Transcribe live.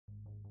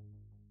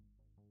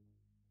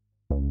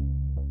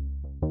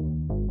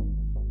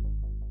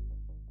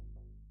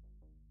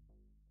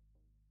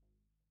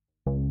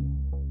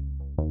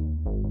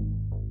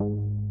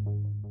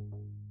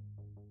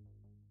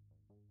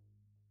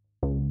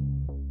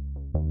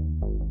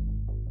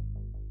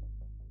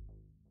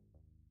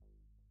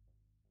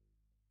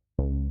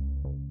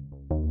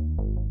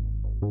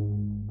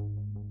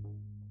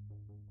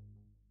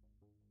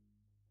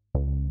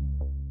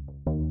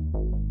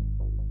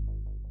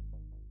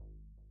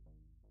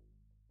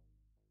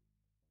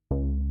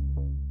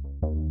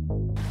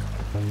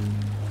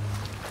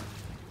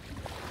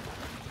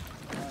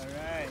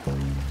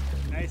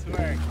Nice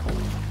work.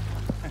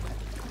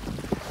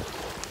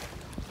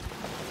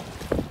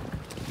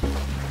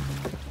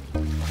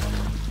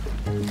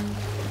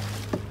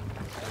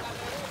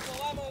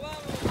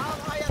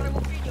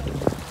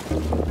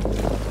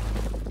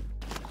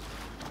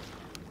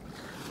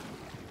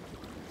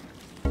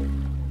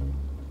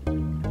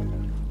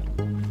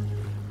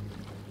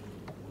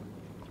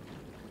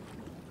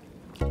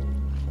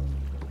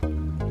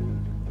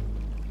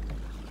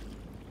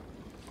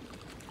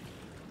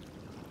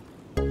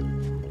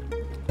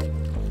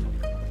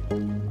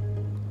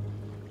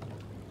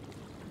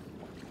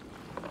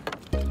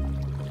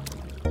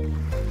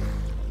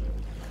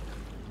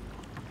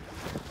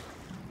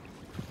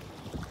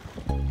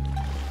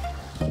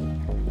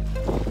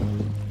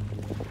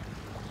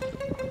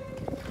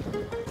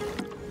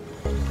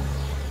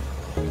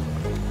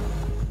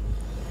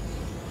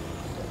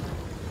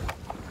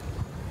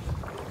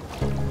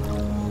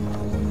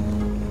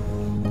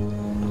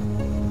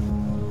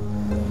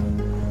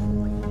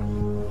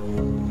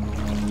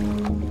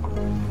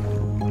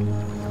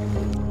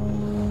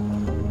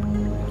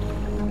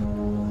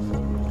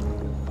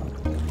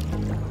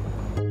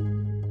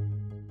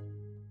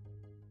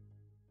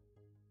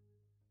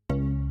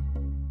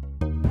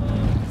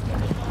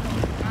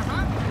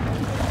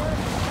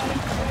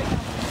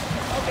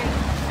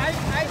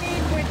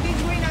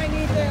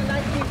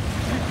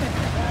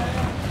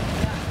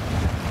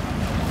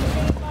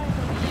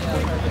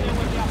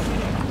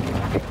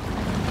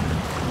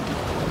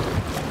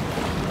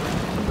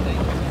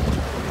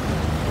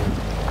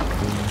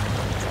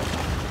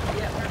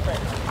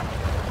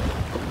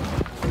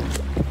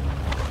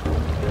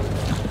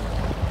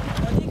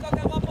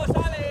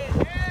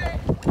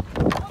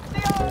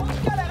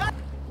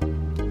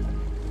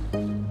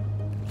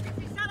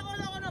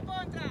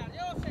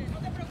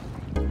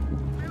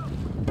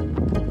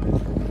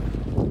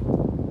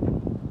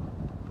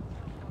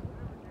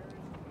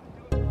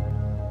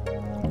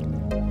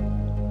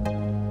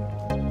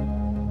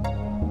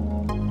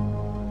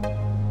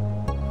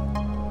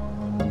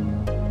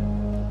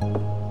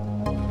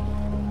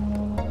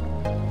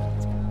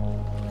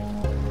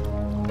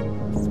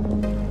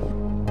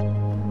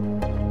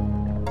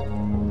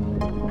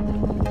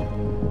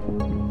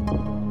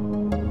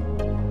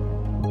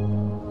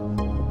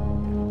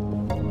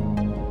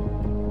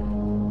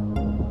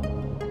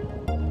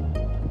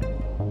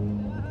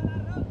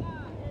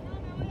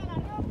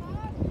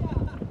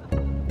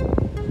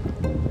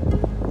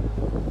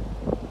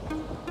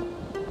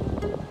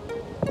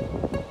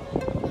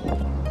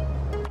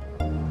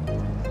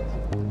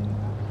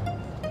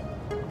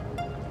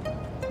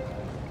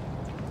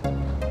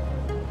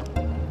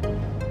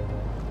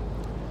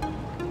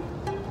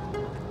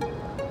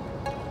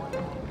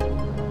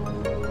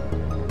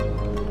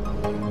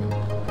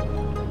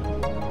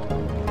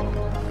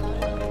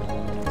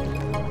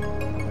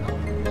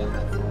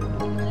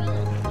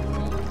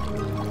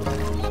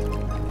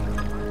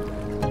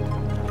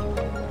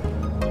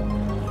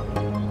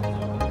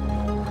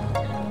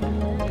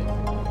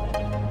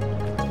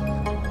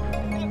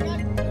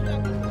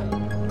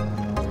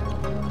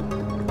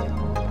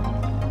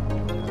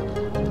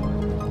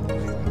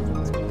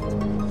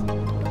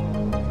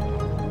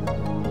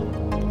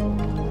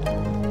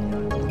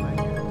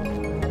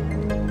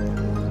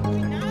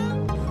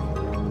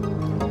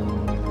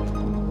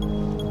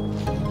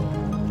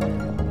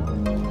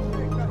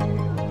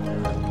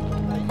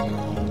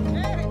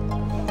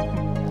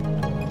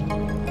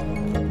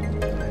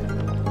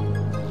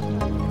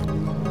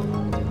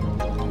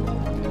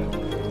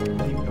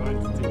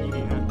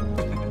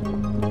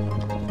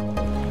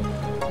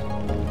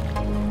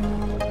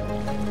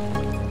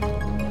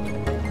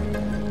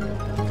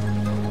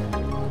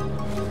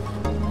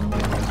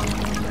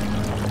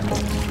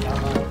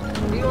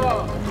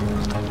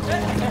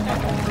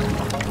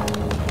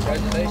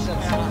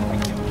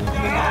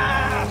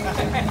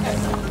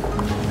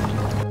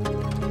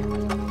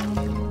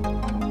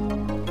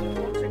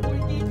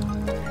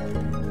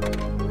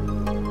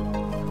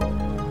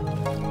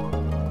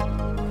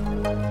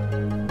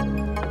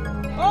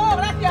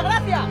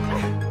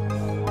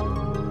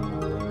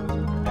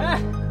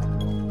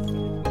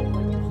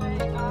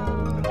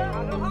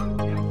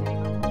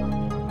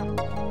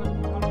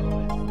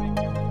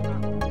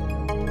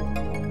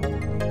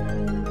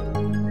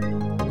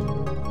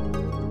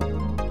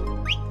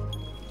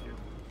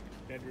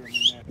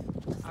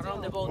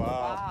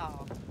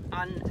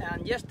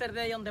 And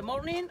yesterday on the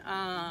morning,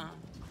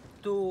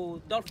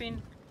 two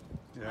dolphin.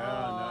 Yeah,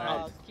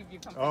 nice. Keep you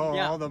company. Oh,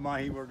 Yeah. all the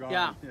mahi were gone.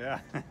 Yeah. Yeah.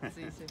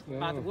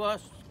 But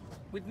was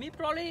with me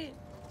probably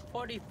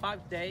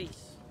 45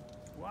 days.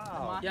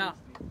 Wow. Yeah.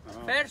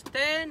 First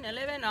 10,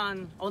 11,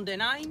 and on the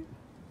 9,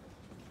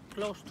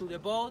 close to the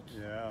boat.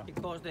 Yeah.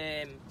 Because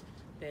the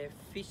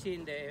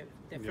fishing,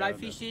 the fly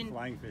fishing.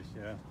 Flying fish,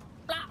 yeah.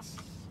 Plus,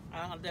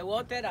 the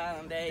water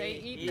and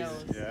They eat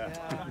those.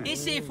 Yeah.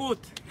 Easy food.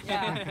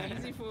 Yeah,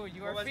 easy food.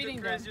 You are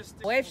feeding them.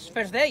 Waves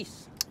first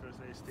days. First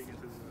day sticking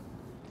to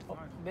the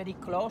Very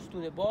close to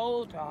the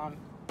boat,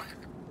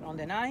 on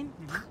the 9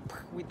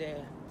 with the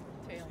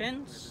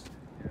fins.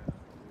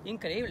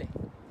 Increíble.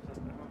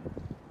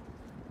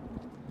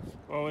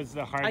 What was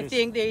the hardest? I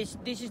think this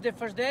is the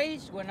first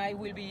days when I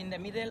will be in the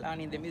middle,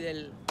 and in the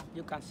middle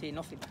you can see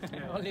nothing.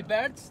 Only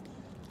birds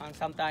and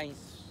sometimes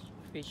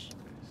fish.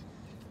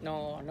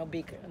 No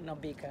big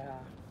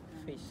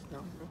fish.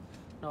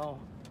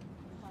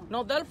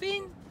 No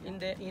dolphin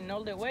in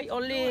all the way.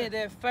 Only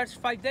the first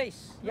 5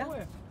 days. Yeah.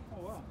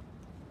 Oh, wow.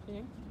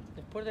 Sí.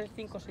 Después de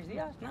 5 o 6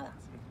 días, nada.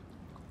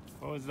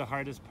 What was the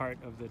hardest part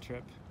of the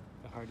trip?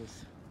 The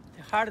hardest.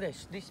 The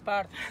hardest, this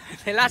part,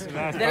 the last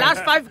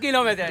 5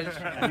 kilometers.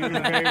 You were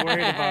very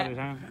worried about it,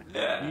 huh?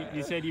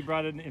 You said you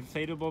brought an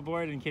inflatable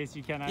board in case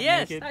you cannot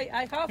Yes, make it.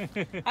 I have.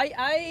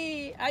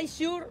 I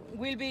sure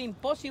will be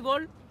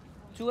impossible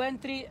to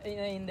enter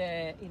in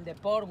the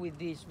port with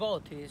this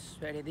boat. It's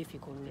very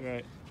difficult.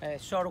 Right.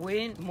 Short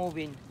wind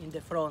moving in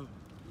the front,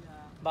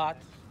 but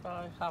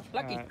I have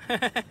lucky.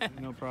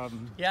 No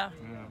problem. Yeah.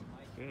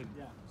 Good.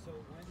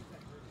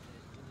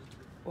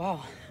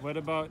 Wow. What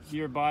about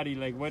your body?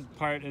 Like, what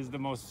part is the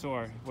most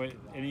sore? What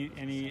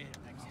any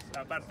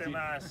La parte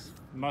más.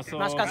 muscle,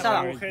 Más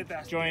cansada. or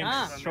joints,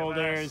 Ah.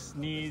 shoulders,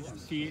 knees,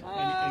 feet,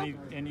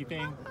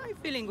 anything? I'm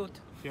feeling good.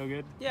 Feel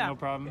good? Yeah. No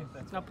problem.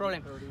 No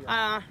problem.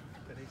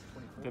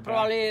 The back.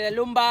 Probably the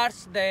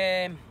lumbars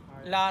the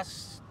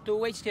last 2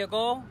 weeks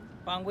ago,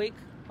 1 week,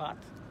 but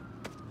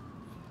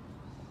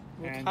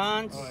good And-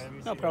 hands, oh, let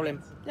me no see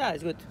problem. Yeah,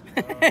 it's good.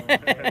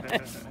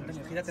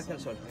 Antonio, gírate hacia el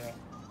sol.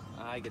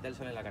 Ay, que te el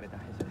sol en la careta.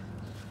 Eso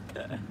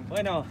es.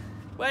 Bueno.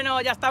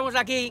 Bueno, ya estamos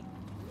aquí.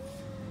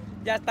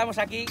 Ya estamos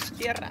aquí,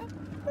 tierra.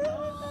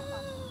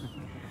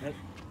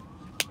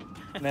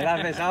 ¿Me la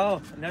has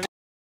besado?